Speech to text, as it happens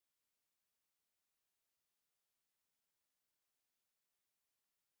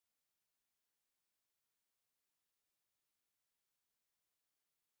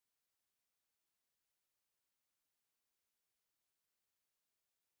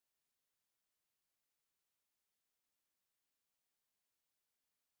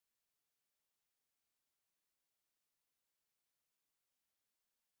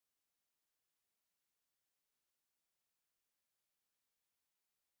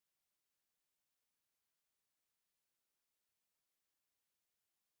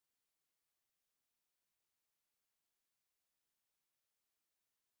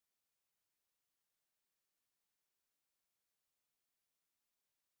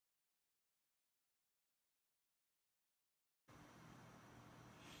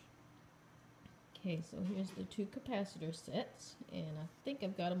Okay, so here's the two capacitor sets, and I think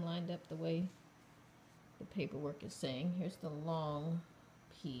I've got them lined up the way the paperwork is saying. Here's the long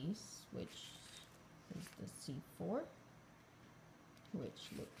piece, which is the C4, which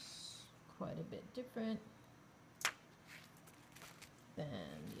looks quite a bit different than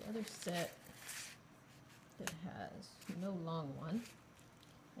the other set that has no long one,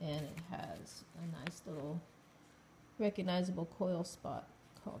 and it has a nice little recognizable coil spot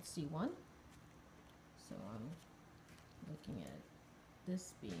called C1. So I'm looking at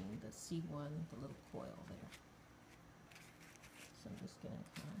this being the C1, the little coil there. So I'm just going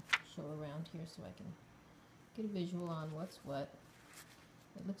to kind of show around here so I can get a visual on what's what.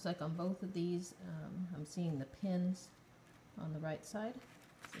 It looks like on both of these, I'm seeing the pins on the right side.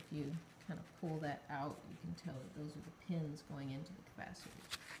 So if you kind of pull that out, you can tell that those are the pins going into the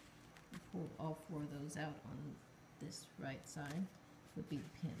capacitor. You pull all four of those out on this right side would be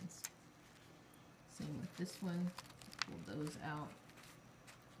the pins. Same with this one, pull those out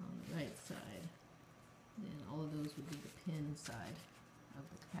on the right side. Then all of those would be the pin side of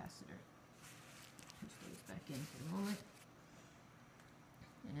the capacitor. Push those back in for a moment.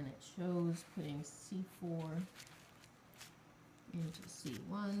 And it shows putting C4 into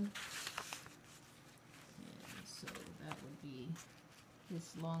C1. And so that would be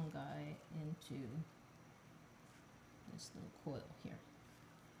this long guy into this little coil here.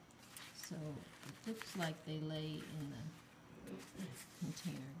 So it looks like they lay in the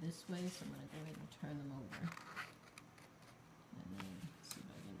container this way, so I'm going to go ahead and turn them over. And then see if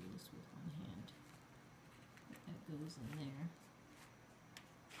I can do this with one hand. That goes in there.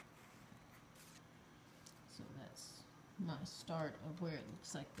 So that's my start of where it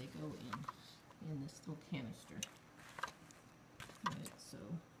looks like they go in this little canister. Right, so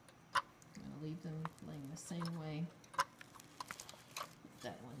I'm going to leave them laying the same way. Put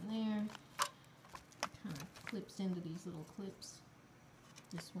that one there. It kind of clips into these little clips.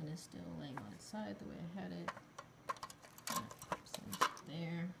 This one is still laying on its side the way I had it. And it clips in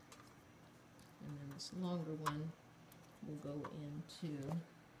there. And then this longer one will go into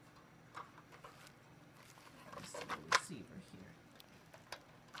this little receiver here.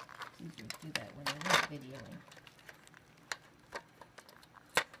 It's easier to do that when you're not videoing.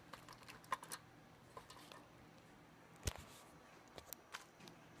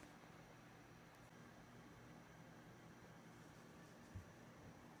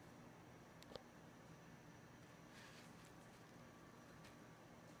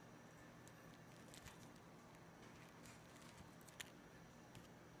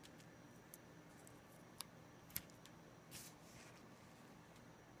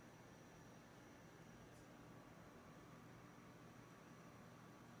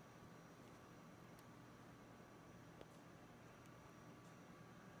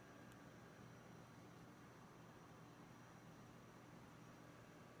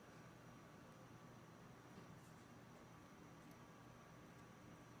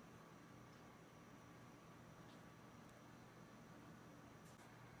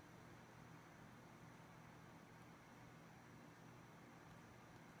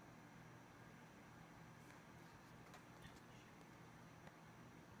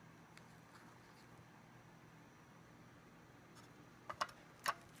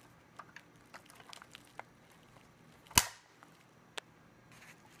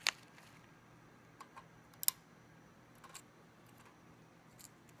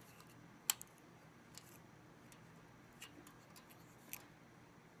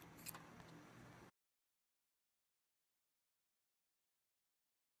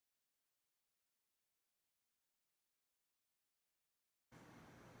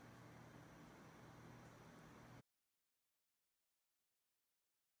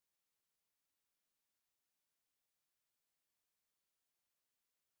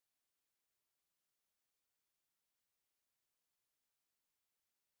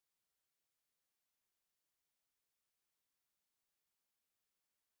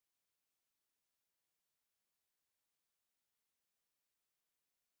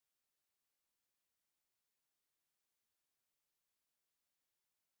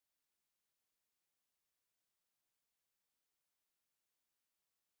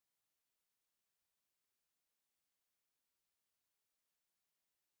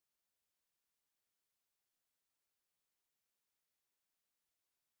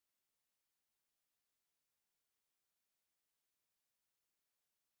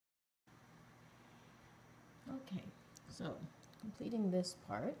 Okay, so completing this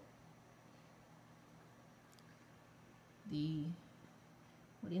part,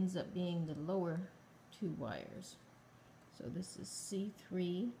 what ends up being the lower two wires. So this is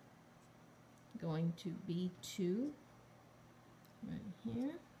C3 going to B2 right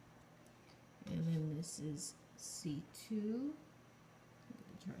here, and then this is C2, look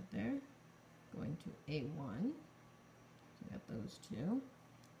at the chart there, going to A1, so we got those two,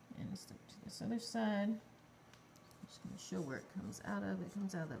 and let's look to this other side. I'm just going to show where it comes out of. It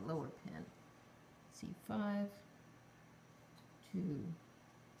comes out of that lower pin, C5 to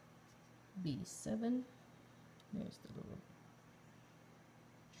B7. There's the little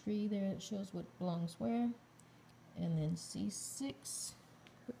tree there that shows what belongs where. And then C6,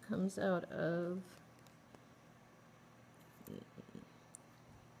 it comes out of the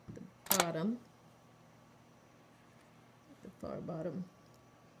bottom, the far bottom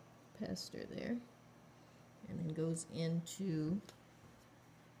paster there, and then goes into,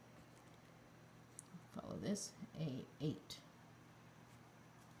 follow this, A8.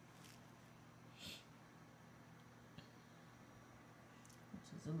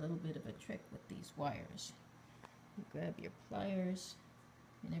 A little bit of a trick with these wires. You grab your pliers,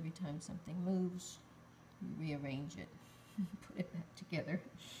 and every time something moves, you rearrange it, put it back together.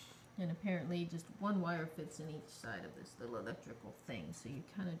 And apparently just one wire fits in each side of this little electrical thing, so you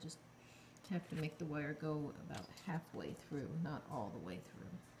kind of just have to make the wire go about halfway through, not all the way through.